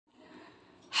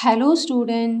Hello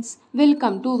students,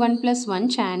 welcome to 1 plus 1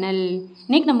 channel.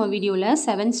 இன்னைக்கு நம்ம வீடியோல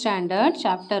 7th standard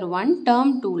chapter 1 term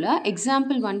 2ல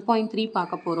example 1.3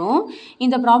 பார்க்க போறோம்.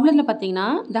 இந்த ப்ராப்ளம்ல பாத்தீங்கன்னா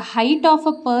the height of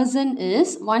a person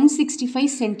is 165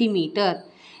 centimeter.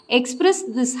 Express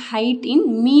this height in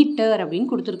meter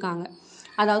அப்படின்னு கொடுத்திருக்காங்க.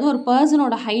 அதாவது ஒரு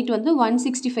பர்சனோட ஹைட் வந்து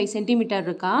 165 சென்டிமீட்டர்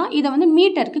இருக்கா, இதை வந்து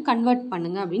மீட்டருக்கு கன்வெர்ட்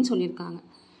பண்ணுங்க அப்படின்னு சொல்லியிருக்காங்க.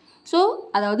 ஸோ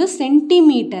அதாவது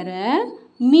சென்டிமீட்டரை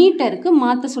மீட்டருக்கு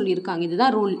மாற்ற சொல்லியிருக்காங்க.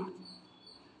 இதுதான் ரூல்.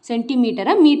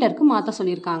 சென்டிமீட்டரை மீட்டருக்கு மாற்ற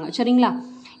சொல்லியிருக்காங்க. சரிங்களா?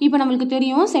 இப்போ நம்மளுக்கு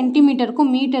தெரியும்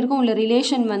சென்டிமீட்டருக்கும் மீட்டருக்கும் உள்ள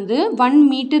ரிலேஷன் வந்து 1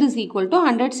 metre is equal to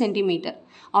 100 centimetre.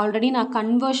 Already நான்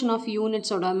கன்வர்ஷன் ஆஃப்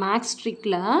யூனிட்ஸோட மேக்ஸ்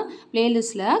ட்ரிக்கில்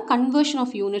பிளேலிஸ்ட்டில் கன்வர்ஷன்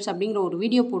ஆஃப் யூனிட்ஸ் அப்படிங்கிற ஒரு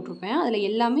வீடியோ போட்டிருப்பேன். அதில்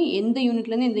எல்லாமே எந்த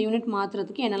யூனிட்லேருந்து எந்த யூனிட்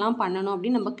மாற்றுறதுக்கு என்னெல்லாம் பண்ணணும்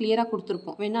அப்படின்னு நம்ம கிளியராக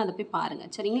கொடுத்துருப்போம். வேணால் அதை போய்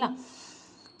பாருங்கள். சரிங்களா?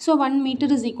 So 1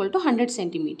 metre is equal to 100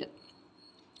 centimetre.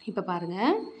 இப்போ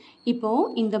பாருங்கள், இப்போது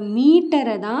இந்த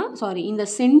மீட்டரை தான் இந்த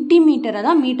சென்டிமீட்டரை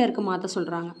தான் மீட்டருக்கு மாற்ற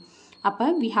சொல்கிறாங்க. அப்போ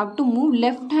we have to move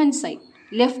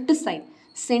left side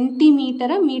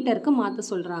சென்டிமீட்டரை மீட்டருக்கு மாற்ற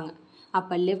சொல்கிறாங்க.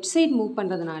 அப்போ லெஃப்ட் சைட் மூவ்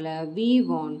பண்ணுறதுனால we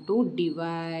want to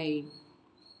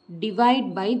divide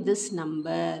by this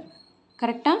number.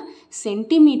 கரெக்டாக?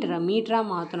 சென்டிமீட்டரை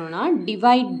மீட்டராக மாற்றணும்னா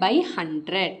டிவைட் பை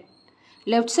 100.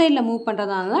 லெஃப்ட் சைடில் மூவ்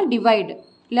பண்ணுறதால தான் டிவைடு,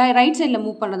 இல்லை ரைட் சைடில்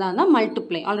மூவ் பண்ணுறதா இருந்தால்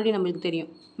மல்டிப்ளை. ஆல்ரெடி நம்மளுக்கு தெரியும்,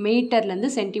 மீட்டர்லேருந்து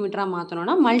சென்டிமீட்டராக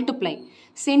மாற்றணும்னா மல்டிப்ளை,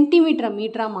 சென்டிமீட்டரை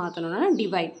மீட்டராக மாற்றணும்னா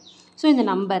டிவைட். ஸோ இந்த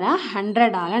நம்பரை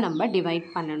 100ஆல் நம்ம டிவைட்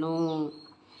பண்ணணும்.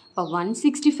 இப்போ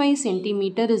 165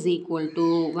 centimetre is equal to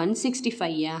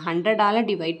 165ஐ 100ஆல்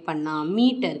divide பண்ணால்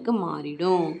மீட்டருக்கு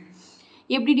மாறிடும்.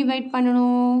 எப்படி டிவைட்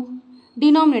பண்ணணும்?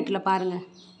 டினாமினேட்டரில் பாருங்கள்.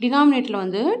 டினாமினேட்டரில்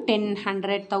வந்து 10,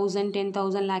 100, 1000,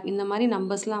 10,000, lakh இந்த மாதிரி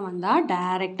நம்பர்ஸ்லாம் வந்தால்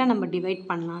டைரெக்டாக நம்ம டிவைட்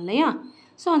பண்ணலாம் இல்லையா?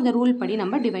 ஸோ அந்த ரூல் படி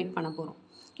நம்ம டிவைட் பண்ண போகிறோம்.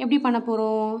 எப்படி பண்ண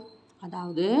போகிறோம்?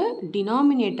 அதாவது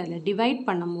டினாமினேட்டரில் டிவைட்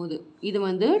பண்ணும்போது இது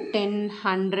வந்து 10,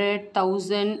 100,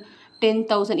 1000,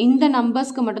 10,000 இந்த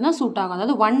நம்பர்ஸ்க்கு மட்டும்தான் சூட் ஆகும்.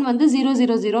 அதாவது 1 வந்து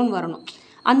 000ன்னு வரணும்.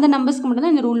 அந்த நம்பர்ஸ்க்கு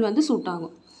மட்டும்தான் இந்த ரூல் வந்து சூட்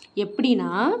ஆகும்.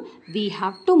 எப்படின்னா we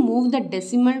have to move the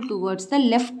decimal towards the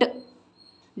left.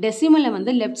 டெசிமலை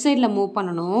வந்து லெஃப்ட் சைடில் மூவ்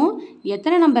பண்ணணும்.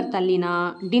 எத்தனை நம்பர் தள்ளினா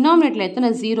டினாமினேட்டரில் எத்தனை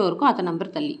 0 இருக்கோ அத்தனை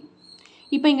நம்பர் தள்ளி.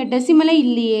 இப்போ இங்கே டெசிமலே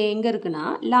இல்லையே, எங்கே இருக்குன்னா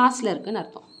லாஸ்ட்டில் இருக்குதுன்னு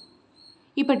அர்த்தம்.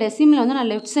 இப்போ டெசிமலை வந்து நான்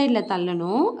லெஃப்ட் சைடில்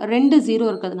தள்ளணும். 2 0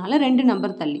 இருக்கிறதுனால 2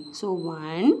 நம்பர் தள்ளி. ஸோ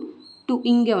 1, 2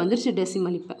 இங்கே வந்துருச்சு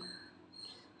டெசிமல். இப்போ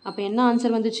அப்போ என்ன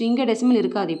ஆன்சர் வந்துச்சு? இங்கே டெசிமல்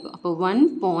இருக்காது. அப்போ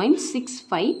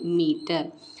 1.65 மீட்டர்.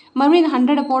 மறுபடியும் இந்த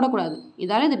 100 போடக்கூடாது.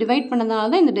 இதால் இதை டிவைட் பண்ணதுனால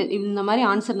தான் இந்த மாதிரி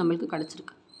ஆன்சர் நம்மளுக்கு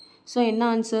கிடச்சிருக்கு. ஸோ என்ன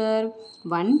answer?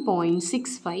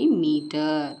 1.65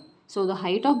 metre. So the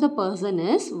height of the person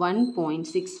is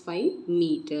 1.65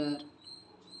 meter.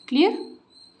 Clear?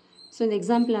 So இந்த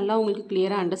எக்ஸாம்பிள் நல்லா உங்களுக்கு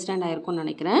கிளியராக அண்டர்ஸ்டாண்ட் ஆகிருக்கும்னு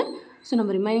நினைக்கிறேன். ஸோ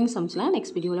நம்ம ரிமைனிங் சம்ஸ்லாம்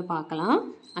நெக்ஸ்ட் வீடியோவில் பார்க்கலாம்.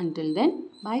 Until then,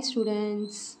 bye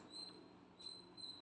students.